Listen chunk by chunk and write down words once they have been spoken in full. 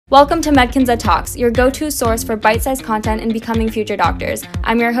Welcome to MedKinza Talks, your go-to source for bite-sized content in becoming future doctors.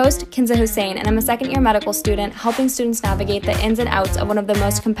 I'm your host, Kinza Hussein, and I'm a second-year medical student helping students navigate the ins and outs of one of the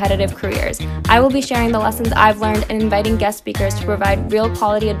most competitive careers. I will be sharing the lessons I've learned and inviting guest speakers to provide real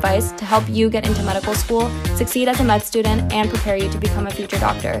quality advice to help you get into medical school, succeed as a med student, and prepare you to become a future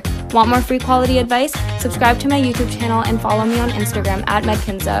doctor. Want more free quality advice? Subscribe to my YouTube channel and follow me on Instagram at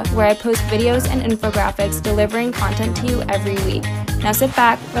MedKinza, where I post videos and infographics delivering content to you every week. Now sit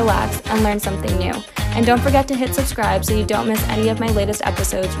back, relax, and learn something new. And don't forget to hit subscribe so you don't miss any of my latest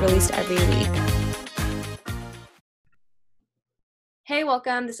episodes released every week. Hey,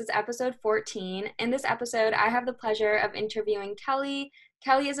 welcome. This is episode 14. In this episode, I have the pleasure of interviewing Kelly.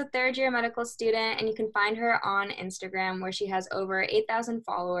 Kelly is a third-year medical student, and you can find her on Instagram, where she has over 8,000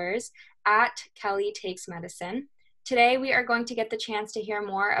 followers at Kelly Takes Medicine. Today, we are going to get the chance to hear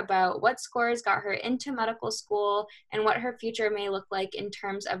more about what scores got her into medical school and what her future may look like in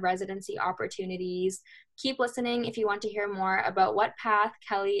terms of residency opportunities. Keep listening if you want to hear more about what path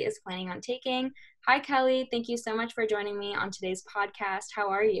Kelly is planning on taking. Hi, Kelly. Thank you so much for joining me on today's podcast. How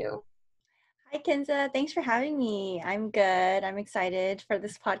are you? Hi, Kinza. Thanks for having me. I'm good. I'm excited for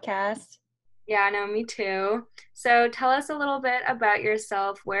this podcast. Yeah, no, me too. So tell us a little bit about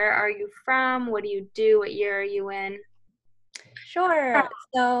yourself. Where are you from? What do you do? What year are you in? Sure.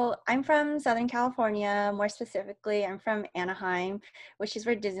 So I'm from Southern California. More specifically, I'm from Anaheim, which is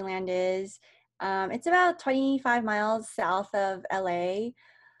where Disneyland is. It's about 25 miles south of LA.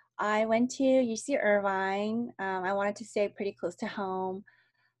 I went to UC Irvine. I wanted to stay pretty close to home.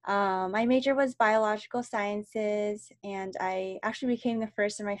 My major was biological sciences, and I actually became the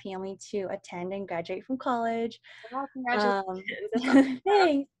first in my family to attend and graduate from college. Well, congratulations. That's awesome.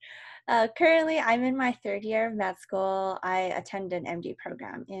 Thanks. Currently, I'm in my third year of med school. I attend an MD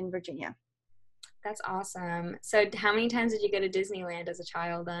program in Virginia. That's awesome. So how many times did you go to Disneyland as a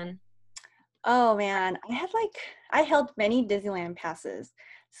child then? Oh man, I held many Disneyland passes.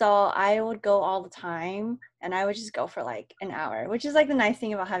 So I would go all the time and I would just go for like an hour, which is like the nice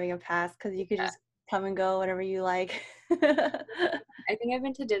thing about having a pass because you could Yeah. just come and go whenever you like. I think I've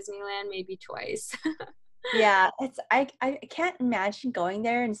been to Disneyland maybe twice. Yeah, I can't imagine going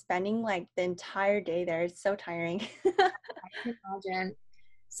there and spending like the entire day there. It's so tiring. I can imagine.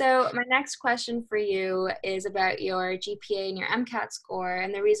 So my next question for you is about your GPA and your MCAT score.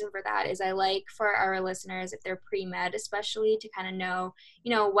 And the reason for that is I like for our listeners, if they're pre-med especially, to kind of know,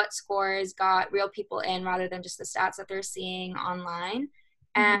 what scores got real people in rather than just the stats that they're seeing online.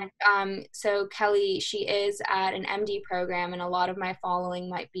 Mhm. And so Kelly, she is at an MD program, and a lot of my following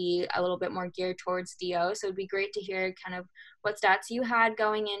might be a little bit more geared towards DO. So it'd be great to hear kind of what stats you had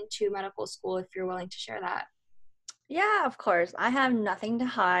going into medical school if you're willing to share that. Yeah, of course. I have nothing to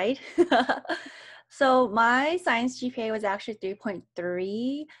hide. So my science GPA was actually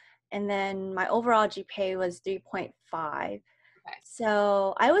 3.3, and then my overall GPA was 3.5. Okay.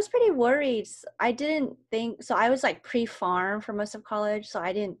 So I was pretty worried. I didn't think so. I was like pre-farm for most of college, so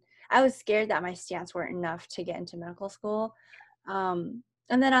I was scared that my stats weren't enough to get into medical school. And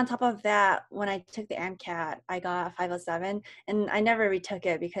then on top of that, when I took the MCAT, I got a 507, and I never retook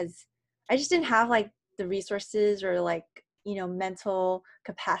it because I just didn't have like the resources or like, mental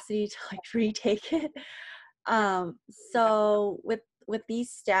capacity to like retake it. So with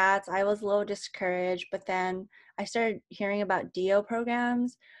these stats, I was a little discouraged, but then I started hearing about DO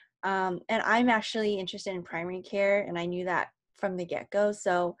programs. And I'm actually interested in primary care, and I knew that from the get-go.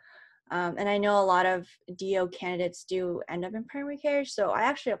 So and I know a lot of DO candidates do end up in primary care. So I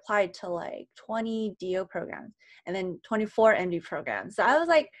actually applied to like 20 DO programs and then 24 MD programs. So I was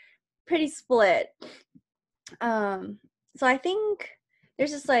like pretty split. Um, so I think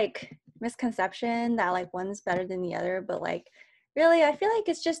there's this like misconception that like one's better than the other, but like really I feel like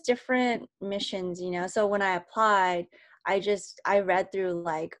it's just different missions. So when I applied, I read through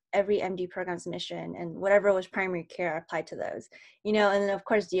like every MD program's mission, and whatever was primary care, I applied to those. And then of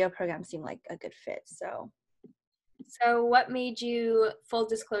course DO programs seemed like a good fit. So So what made you, full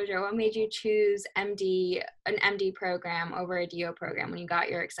disclosure, what made you choose an MD program over a DO program when you got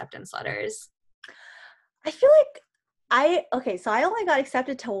your acceptance letters? I feel like so I only got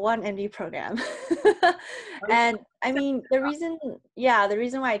accepted to one MD program. And I mean, the reason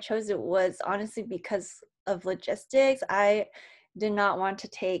why I chose it was honestly because of logistics. I did not want to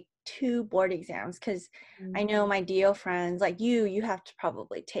take two board exams because I know my DO friends, like you have to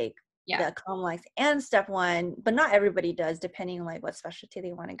probably take Yeah. the COMLEX and step one, but not everybody does, depending on like what specialty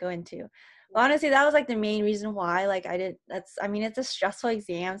they want to go into. But honestly, that was like the main reason why, like it's a stressful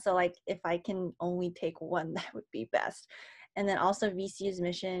exam. So like if I can only take one, that would be best. And then also VCU's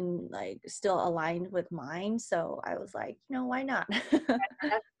mission like still aligned with mine. So I was like, why not?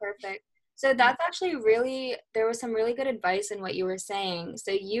 That's Perfect. So that's actually really, there was some really good advice in what you were saying.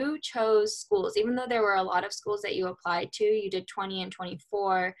 So you chose schools, even though there were a lot of schools that you applied to, you did 20 and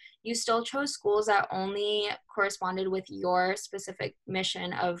 24, you still chose schools that only corresponded with your specific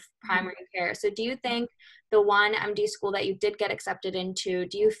mission of primary care. So do you think the one MD school that you did get accepted into,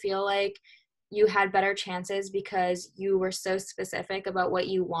 do you feel like you had better chances because you were so specific about what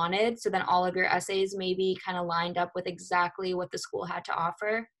you wanted? So then all of your essays maybe kind of lined up with exactly what the school had to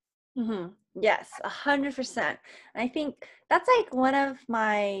offer? Yes, 100%. And I think that's like one of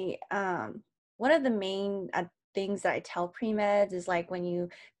the main things that I tell pre-meds is like when you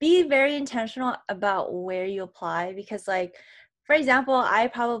be very intentional about where you apply, because like, for example, I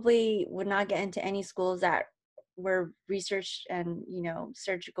probably would not get into any schools that were research and,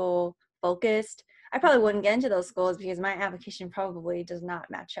 surgical focused. I probably wouldn't get into those schools because my application probably does not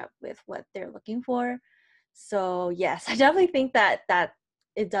match up with what they're looking for. So yes, I definitely think that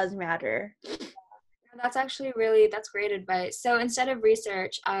it does matter. That's actually really, that's great advice. So instead of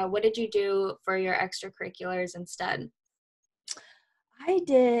research, what did you do for your extracurriculars instead? I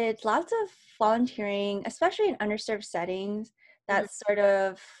did lots of volunteering, especially in underserved settings. Mhm. That's sort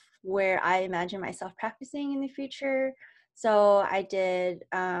of where I imagine myself practicing in the future. So I did,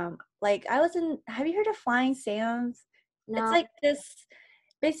 like, have you heard of Flying Sam's? It's No. like this,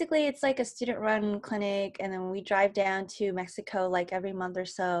 basically, it's like a student run clinic, and then we drive down to Mexico like every month or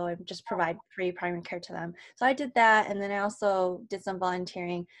so and just provide free primary care to them. So I did that, and then I also did some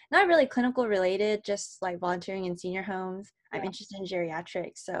volunteering, not really clinical related, just like volunteering in senior homes. I'm interested in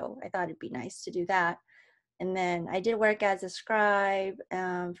geriatrics, so I thought it'd be nice to do that. And then I did work as a scribe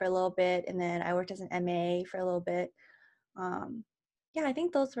for a little bit, and then I worked as an MA for a little bit. Um, yeah, I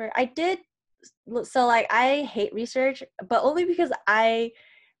think those were, I did, so like I hate research, but only because I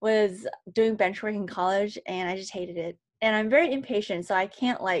was doing bench work in college and I just hated it. And I'm very impatient, so I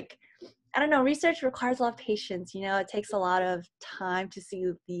can't like, I don't know, research requires a lot of patience, it takes a lot of time to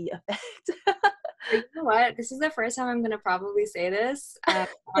see the effect. So you know what? This is the first time I'm going to probably say this on a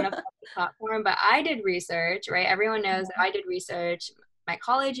public platform, but I did research, right? Everyone knows that I did research my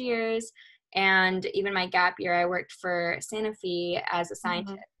college years and even my gap year. I worked for Sanofi as a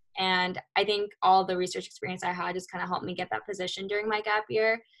scientist. Mhm. And I think all the research experience I had just kind of helped me get that position during my gap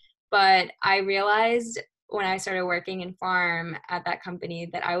year. But I realized when I started working in farm at that company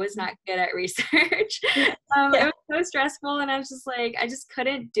that I was not good at research. It Yeah. was so stressful, and I was just like, I just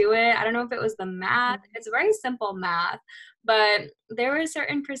couldn't do it. I don't know if it was the math. It's very simple math, but there were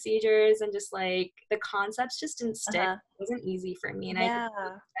certain procedures and just like the concepts just didn't stick. Uh-huh. It wasn't easy for me, and I didn't Yeah.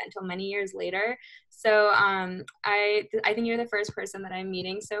 realize that until many years later. So I think you're the first person that I'm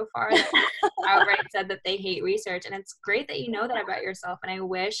meeting so far that outright said that they hate research, and it's great that you know that about yourself. And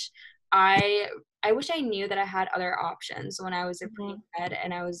I I wish I knew that I had other options when I was a Mhm. pre-med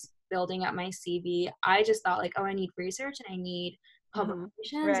and I was building up my CV. I just thought like, oh, I need research and I need Mhm.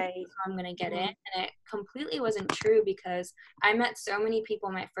 publications. Right. That's how I'm going to get in. Mhm. And it completely wasn't true because I met so many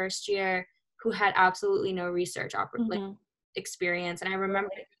people my first year who had absolutely no research like Mhm. experience. And I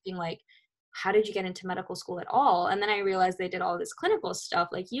remember Right. thinking like, how did you get into medical school at all? And then I realized they did all this clinical stuff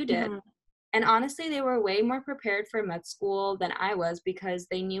like you did. Mhm. And honestly, they were way more prepared for med school than I was because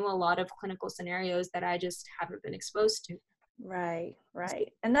they knew a lot of clinical scenarios that I just haven't been exposed to. Right,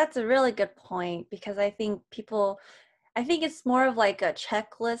 right. And that's a really good point because I think it's more of like a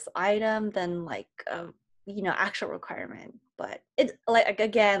checklist item than like a, actual requirement. But it's like,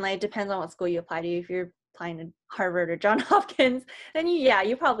 again, like it depends on what school you apply to. If you're applying to Harvard or John Hopkins, then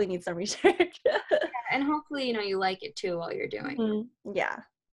you probably need some research. And hopefully, you like it too while you're doing. Yeah.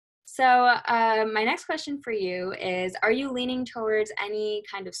 So, my next question for you is, are you leaning towards any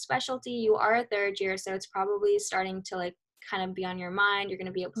kind of specialty? You are a third year, so it's probably starting to like kind of be on your mind. You're going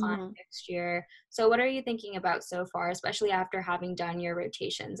to be applying Mhm. next year. So, what are you thinking about so far, especially after having done your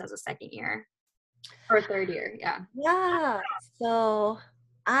rotations as a second year or third year? Yeah. Yeah. So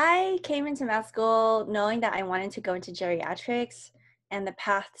I came into med school knowing that I wanted to go into geriatrics, and the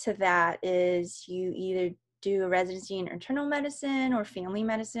path to that is you either do a residency in internal medicine or family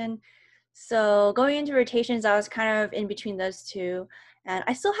medicine. So going into rotations, I was kind of in between those two. And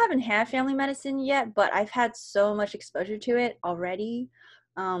I still haven't had family medicine yet, but I've had so much exposure to it already.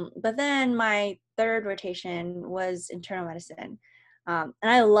 But then my third rotation was internal medicine, and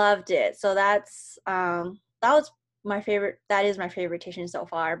I loved it. So that was my favorite. That is my favorite rotation so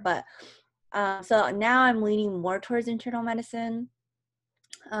far. But so now I'm leaning more towards internal medicine,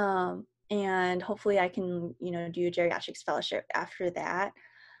 and hopefully I can do a geriatrics fellowship after that.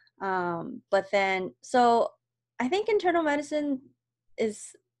 But then, so I think internal medicine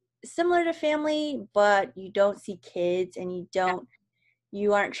is similar to family, but you don't see kids and you don't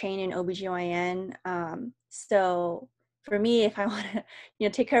you aren't trained in OBGYN. So for me, if I want to,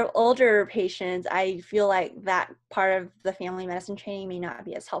 take care of older patients, I feel like that part of the family medicine training may not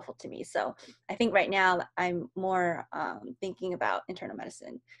be as helpful to me. So I think right now I'm more thinking about internal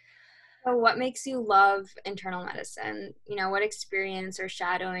medicine. So what makes you love internal medicine? What experience or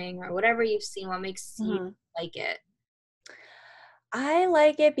shadowing or whatever you've seen, what makes you Mhm. like it? I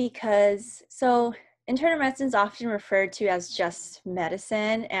like it because internal medicine is often referred to as just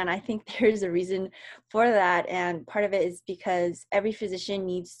medicine, and I think there's a reason for that. And part of it is because every physician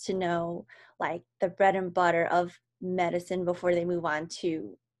needs to know like the bread and butter of medicine before they move on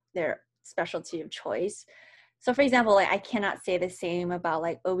to their specialty of choice. So for example, like I cannot say the same about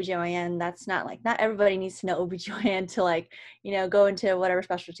like OBGYN. That's not like not everybody needs to know OBGYN to like, go into whatever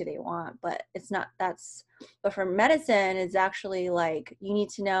specialty they want, but it's not that's but for medicine it's actually like you need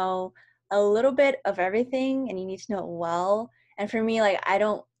to know a little bit of everything and you need to know it well. And for me, like I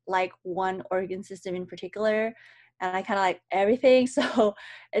don't like one organ system in particular and I kind of like everything. So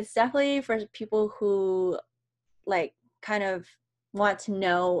it's definitely for people who like kind of want to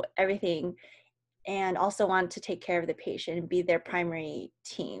know everything and also want to take care of the patient and be their primary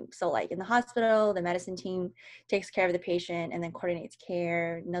team. So like in the hospital, the medicine team takes care of the patient and then coordinates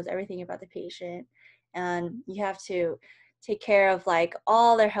care, knows everything about the patient. And you have to take care of like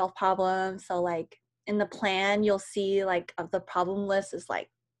all their health problems. So like in the plan, you'll see like of the problem list is like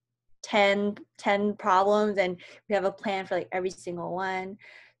 10 problems and we have a plan for like every single one.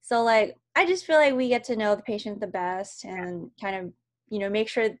 So like I just feel like we get to know the patient the best and kind of make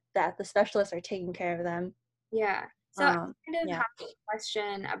sure that the specialists are taking care of them. Yeah. So I kind of Yeah. have a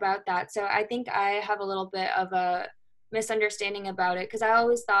question about that. So I think I have a little bit of a misunderstanding about it because I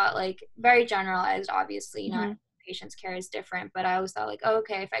always thought like very generalized, obviously, Hmm. patient's care is different, but I always thought like, oh,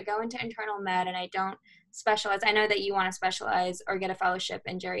 okay, if I go into internal med and I don't specialize, I know that you want to specialize or get a fellowship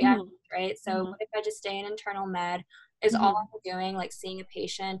in geriatrics, Hmm. right? So Hmm. what if I just stay in internal med? Is all Hmm. I'm doing like seeing a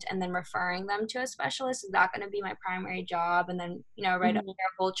patient and then referring them to a specialist? Is that going to be my primary job? And then, write up Hmm.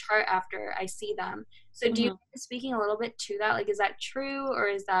 their whole chart after I see them. So do you Hmm. mind speaking a little bit to that? Like, is that true or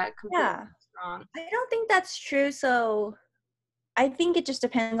is that completely Yeah, wrong? I don't think that's true. So I think it just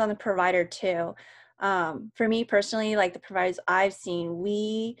depends on the provider too. For me personally, like the providers I've seen,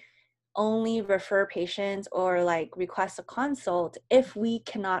 we only refer patients or like request a consult if we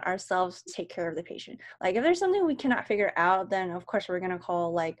cannot ourselves take care of the patient. Like if there's something we cannot figure out, then of course we're going to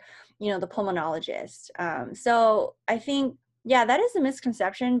call like, the pulmonologist. So I think, yeah, that is a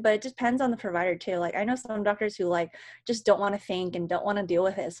misconception, but it depends on the provider too. Like I know some doctors who like just don't want to think and don't want to deal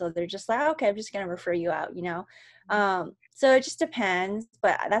with it. So they're just like, okay, I'm just going to refer you out. So it just depends,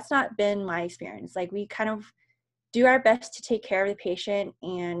 but that's not been my experience. Like we kind of do our best to take care of the patient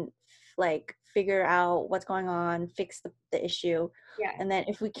and like figure out what's going on, fix the issue. Yeah. And then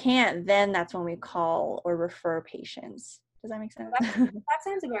if we can't, then that's when we call or refer patients. Does that make Well, sense? that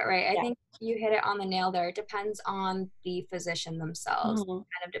sounds about right. I Yeah. think you hit it on the nail there. It depends on the physician themselves. Mhm. It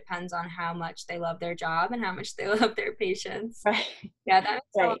kind of depends on how much they love their job and how much they love their patients. Right. Yeah, that makes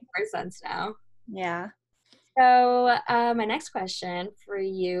so much Right. more sense now. Yeah. So, my next question for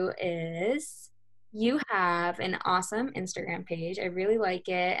you is you have an awesome Instagram page. I really like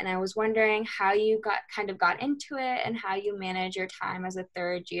it. And I was wondering how you got into it and how you manage your time as a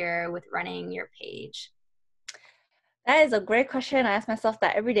third year with running your page. That is a great question. I ask myself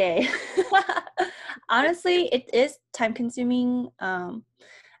that every day. Honestly, it is time consuming. I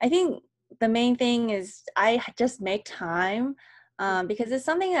think the main thing is I just make time because it's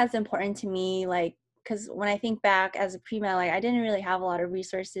something that's important to me. Like, because when I think back as a pre-med, like I didn't really have a lot of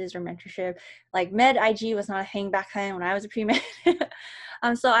resources or mentorship. Like med IG was not a thing back then when I was a pre-med.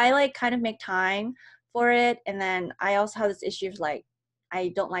 So I like kind of make time for it. And then I also have this issue of like,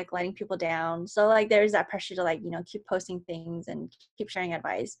 I don't like letting people down. So like there's that pressure to like, keep posting things and keep sharing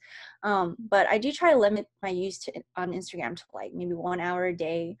advice. But I do try to limit my use on Instagram to like maybe 1 hour a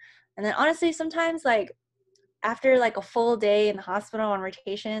day. And then honestly, sometimes like after like a full day in the hospital on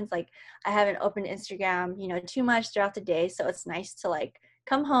rotations, like I haven't opened Instagram, too much throughout the day. So it's nice to like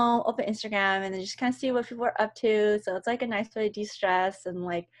come home, open Instagram, and then just kind of see what people are up to. So it's like a nice way to de-stress. And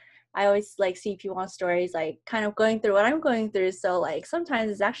like I always like see people on stories like kind of going through what I'm going through. So like sometimes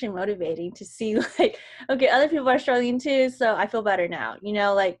it's actually motivating to see like, okay, other people are struggling too. So I feel better now,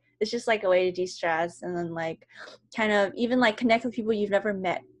 like it's just like a way to de-stress and then like kind of even like connect with people you've never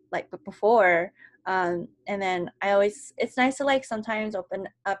met like before. And then it's nice to like sometimes open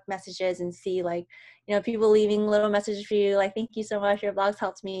up messages and see like, people leaving little messages for you, like, thank you so much, your blogs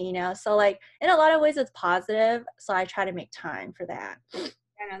helped me, so like in a lot of ways it's positive. So I try to make time for that.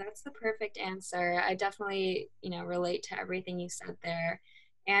 I know that's the perfect answer. I definitely, relate to everything you said there.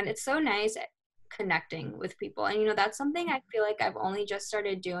 And it's so nice connecting with people. And, that's something I feel like I've only just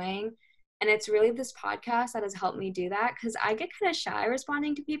started doing. And it's really this podcast that has helped me do that because I get kind of shy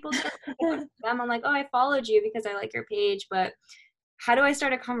responding to people. I'm like, oh, I followed you because I like your page, but how do I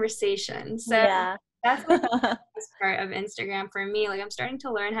start a conversation? So Yeah. that's like the best part of Instagram for me. Like I'm starting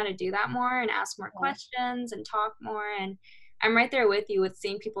to learn how to do that more and ask more Yeah. questions and talk more. And I'm right there with you with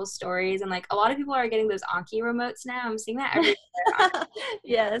seeing people's stories. And like a lot of people are getting those Anki remotes now. I'm seeing that everywhere.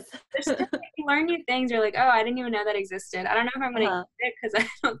 Yes. You learn new things. You're like, oh, I didn't even know that existed. I don't know if I'm gonna Uh-huh. get it because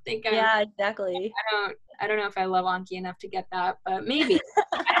I don't think Yeah, exactly. I don't know if I love Anki enough to get that, but maybe.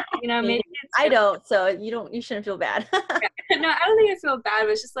 Maybe Maybe. it's I just don't, so you shouldn't feel bad. no, I don't think I feel bad. But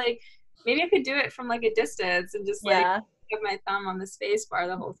it's just like maybe I could do it from like a distance and just like Yeah. have my thumb on the space bar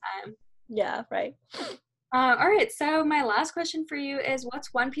the whole time. Yeah, right. All right. So my last question for you is,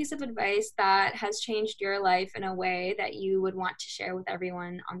 what's one piece of advice that has changed your life in a way that you would want to share with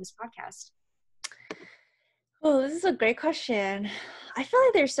everyone on this podcast? Oh, this is a great question. I feel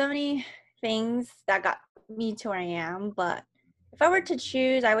like there's so many things that got me to where I am, but if I were to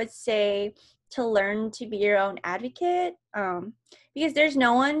choose, I would say to learn to be your own advocate, because there's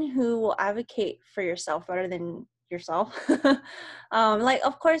no one who will advocate for yourself better than yourself. Like,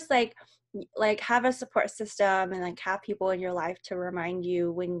 of course, like have a support system and like have people in your life to remind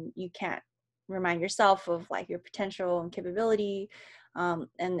you when you can't remind yourself of like your potential and capability. And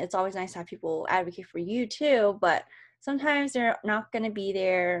it's always nice to have people advocate for you too, but sometimes they're not going to be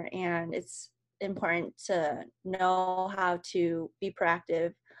there, and it's important to know how to be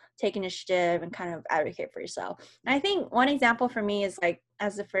proactive, take initiative, and kind of advocate for yourself. And I think one example for me is like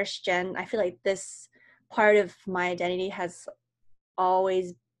as a first gen, I feel like this part of my identity has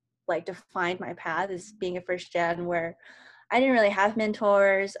always like defined my path as being a first gen, where I didn't really have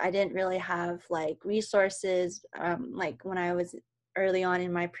mentors. I didn't really have like resources, like when I was early on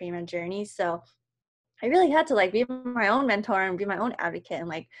in my pre-med journey. So I really had to like be my own mentor and be my own advocate and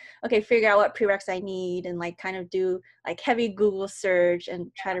like, okay, figure out what prereqs I need and like kind of do like heavy Google search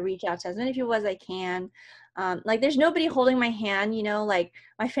and try to reach out to as many people as I can. Like there's nobody holding my hand, like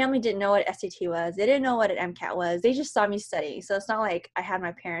my family didn't know what SAT was. They didn't know what an MCAT was. They just saw me studying. So it's not like I had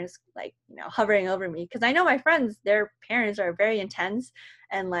my parents like, hovering over me, because I know my friends, their parents are very intense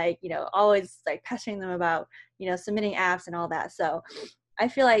and like, always like pestering them about, submitting apps and all that. So I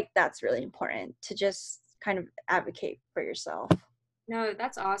feel like that's really important to just kind of advocate for yourself. No,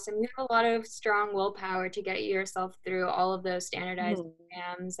 that's awesome. You have a lot of strong willpower to get yourself through all of those standardized Mhm.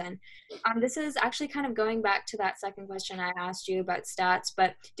 exams. And this is actually kind of going back to that second question I asked you about stats.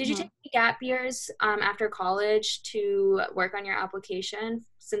 But did you take Mhm. any gap years after college to work on your application?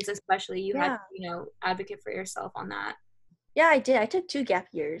 Since especially you had, Yeah. advocate for yourself on that. Yeah, I did. I took 2 gap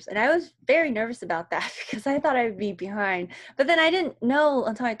years, and I was very nervous about that because I thought I'd be behind. But then I didn't know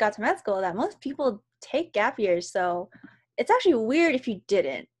until I got to med school that most people take gap years, so it's actually weird if you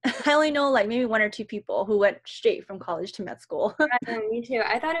didn't. I only know like maybe 1 or 2 people who went straight from college to med school. Yeah, no, me too.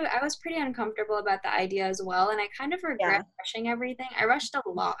 I was pretty uncomfortable about the idea as well, and I kind of regret Yeah. rushing everything. I rushed a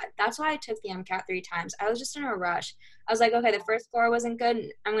lot. That's why I took the MCAT 3 times. I was just in a rush. I was like, okay, the first score wasn't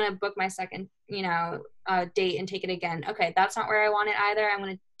good. I'm gonna book my second, date and take it again. Okay, that's not where I want it either. I'm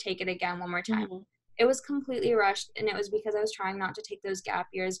gonna take it again one more time. Mhm. It was completely rushed, and it was because I was trying not to take those gap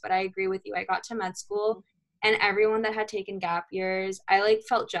years. But I agree with you. I got to med school, and everyone that had taken gap years, I like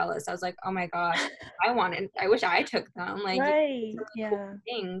felt jealous. I was like, oh my gosh, I wish I took them. Like, you Right. really cool Yeah.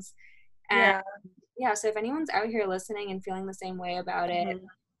 things. And Yeah. yeah, so if anyone's out here listening and feeling the same way about it, Mhm.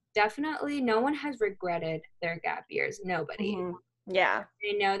 definitely no one has regretted their gap years. Nobody. Mhm. Yeah.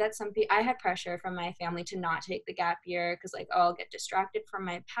 I know that some people, I had pressure from my family to not take the gap year because, like, oh, I'll get distracted from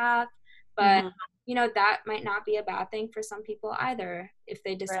my path. But, Mhm. that might not be a bad thing for some people either if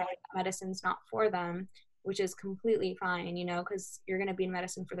they decide Right. that medicine's not for them, which is completely fine, because you're going to be in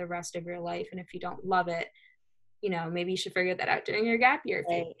medicine for the rest of your life. And if you don't love it, maybe you should figure that out during your gap year if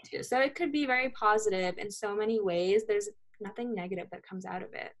you Right. need to. So it could be very positive in so many ways. There's nothing negative that comes out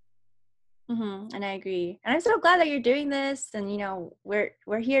of it. And I agree. And I'm so glad that you're doing this, and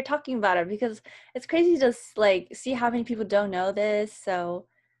we're here talking about it because it's crazy to like see how many people don't know this. So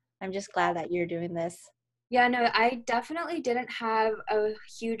I'm just glad that you're doing this. Yeah, no, I definitely didn't have a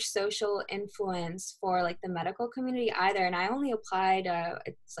huge social influence for like the medical community either. And I only applied,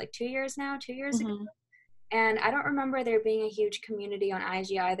 it's like 2 years now, 2 years ago. Hmm. And I don't remember there being a huge community on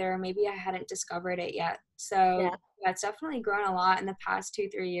IG either. Maybe I hadn't discovered it yet. So Yeah. yeah, it's definitely grown a lot in the past 2,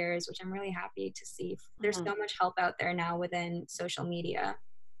 3 years, which I'm really happy to see. There's Hmm. so much help out there now within social media.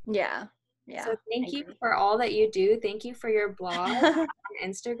 Yeah. Yeah, So I thank you agree. for all that you do. Thank you for your blog on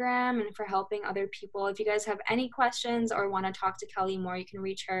Instagram and for helping other people. If you guys have any questions or want to talk to Kelly more, you can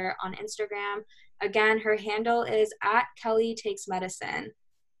reach her on Instagram. Again, her handle is at Kelly Takes Medicine.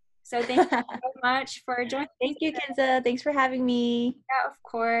 So thank you so much for joining us Thank you, today. Kinza. Thanks for having me. Yeah, of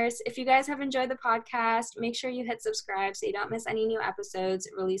course. If you guys have enjoyed the podcast, make sure you hit subscribe so you don't miss any new episodes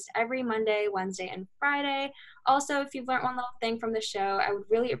released every Monday, Wednesday, and Friday. Also, if you've learned one little thing from the show, I would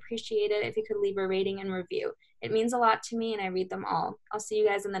really appreciate it if you could leave a rating and review. It means a lot to me, and I read them all. I'll see you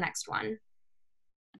guys in the next one.